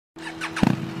Welcome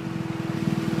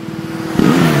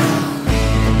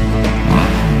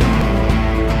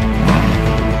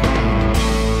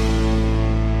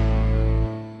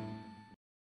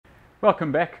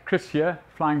back, Chris here,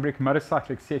 Flying Brick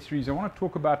Motorcycle Accessories. I want to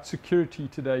talk about security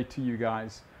today to you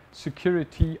guys.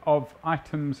 Security of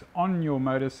items on your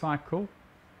motorcycle,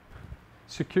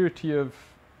 security of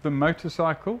the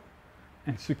motorcycle,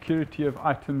 and security of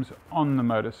items on the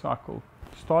motorcycle.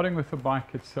 Starting with the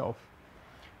bike itself.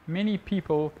 Many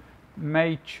people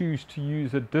may choose to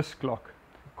use a disc lock.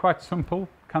 Quite simple,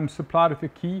 comes supplied with a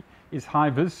key, is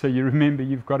high-vis, so you remember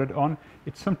you've got it on.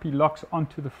 It simply locks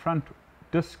onto the front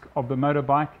disc of the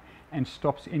motorbike and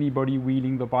stops anybody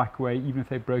wheeling the bike away, even if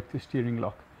they broke the steering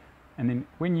lock. And then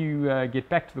when you get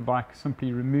back to the bike,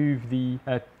 simply remove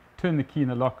turn the key in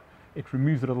the lock. It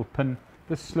removes the little pin.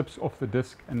 This slips off the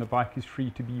disc and the bike is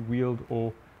free to be wheeled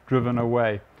or driven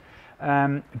away.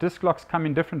 Disc locks come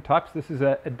in different types. This is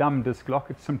a dumb disc lock.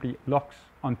 It simply locks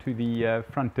onto the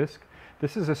front disc.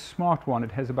 This is a smart one.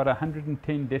 It has about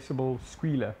 110 decibel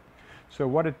squealer. So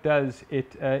what it does,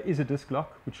 it is a disc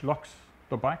lock which locks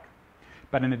the bike,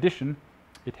 but in addition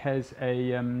it has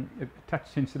a touch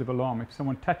sensitive alarm. If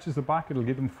someone touches the bike, it'll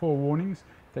give them 4 warnings.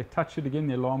 If they touch it again,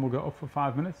 the alarm will go off for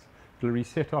 5 minutes. It'll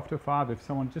reset after 5. If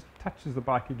someone just touches the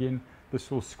bike again,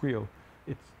 this will squeal.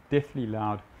 It's deathly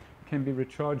loud. It can be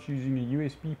recharged using a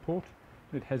USB port.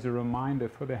 It has a reminder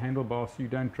for the handlebar so you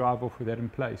don't drive off with that in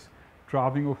place.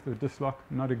 Driving off the disc lock,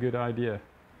 not a good idea.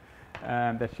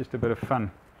 That's just a bit of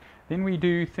fun. Then we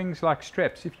do things like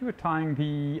straps. If you were tying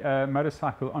the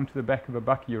motorcycle onto the back of a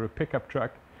bucky or a pickup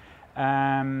truck,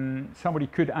 somebody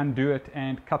could undo it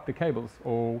and cut the cables,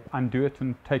 or undo it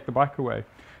and take the bike away.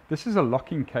 This is a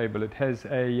locking cable. It has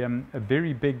a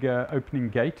very big opening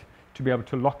gate to be able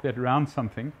to lock that around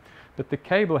something, but the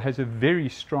cable has a very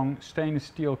strong stainless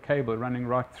steel cable running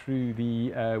right through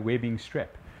the webbing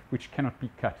strap, which cannot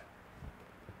be cut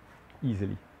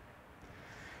easily.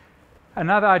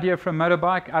 Another idea for a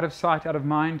motorbike, out of sight, out of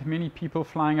mind. Many people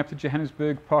flying up to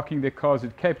Johannesburg, parking their cars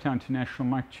at Cape Town International,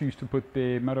 might choose to put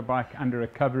their motorbike under a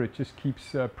cover. It just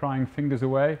keeps prying fingers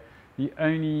away. The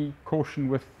only caution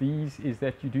with these is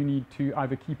that you do need to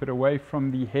either keep it away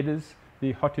from the headers,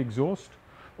 the hot exhaust,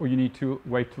 or you need to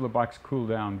wait till the bikes cool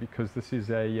down, because this is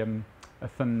a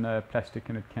thin plastic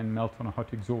and it can melt on a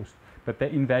hot exhaust. But they're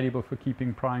invaluable for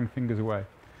keeping prying fingers away.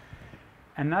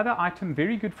 Another item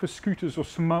very good for scooters or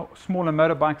smaller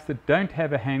motorbikes that don't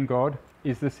have a handguard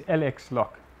is this LX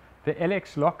lock. The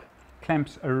LX lock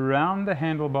clamps around the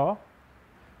handlebar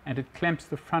and it clamps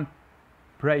the front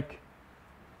brake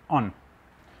on.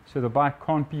 So the bike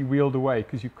can't be wheeled away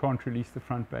because you can't release the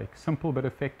front brake. Simple but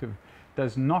effective.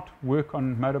 Does not work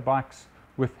on motorbikes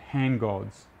with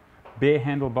handguards. Bare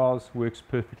handlebars works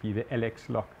perfectly, the LX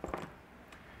lock.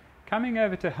 Coming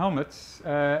over to helmets,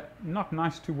 not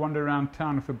nice to wander around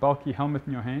town with a bulky helmet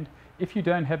in your hand. If you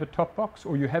don't have a top box,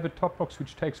 or you have a top box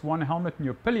which takes one helmet and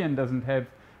your pillion doesn't have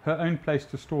her own place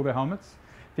to store the helmets,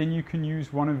 then you can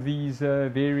use one of these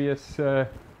various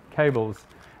cables.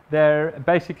 They're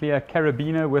basically a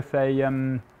carabiner with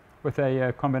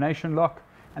a combination lock,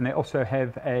 and they also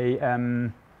have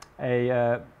a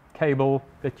cable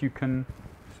that you can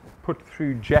put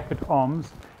through jacket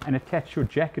arms and attach your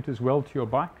jacket as well to your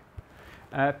bike.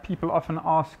 People often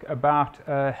ask about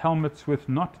helmets with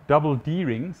not double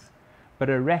D-rings, but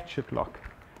a ratchet lock.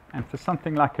 And for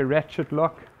something like a ratchet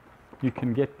lock, you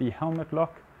can get the helmet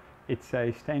lock. It's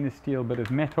a stainless steel bit of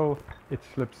metal. It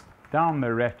slips down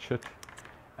the ratchet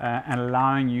and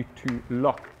allowing you to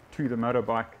lock to the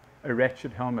motorbike a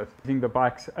ratchet helmet, using the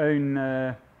bike's own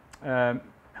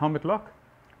helmet lock,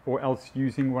 or else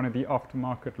using one of the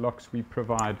aftermarket locks we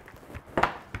provide.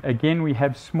 Again, we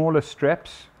have smaller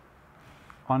straps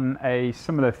on a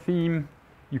similar theme.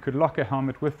 You could lock a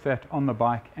helmet with that on the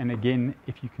bike, and again,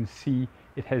 if you can see,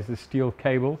 it has the steel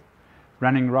cable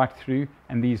running right through,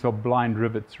 and these are blind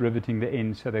rivets riveting the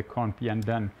end so they can't be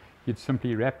undone. You'd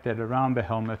simply wrap that around the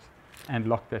helmet and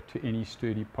lock that to any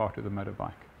sturdy part of the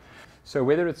motorbike. So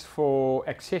whether it's for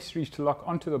accessories to lock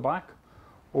onto the bike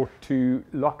or to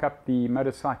lock up the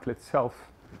motorcycle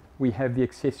itself, we have the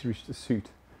accessories to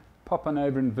suit. Pop on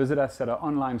over and visit us at our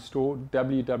online store,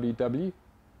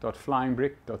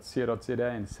 www.flyingbrick.co.za,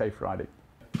 and safe riding.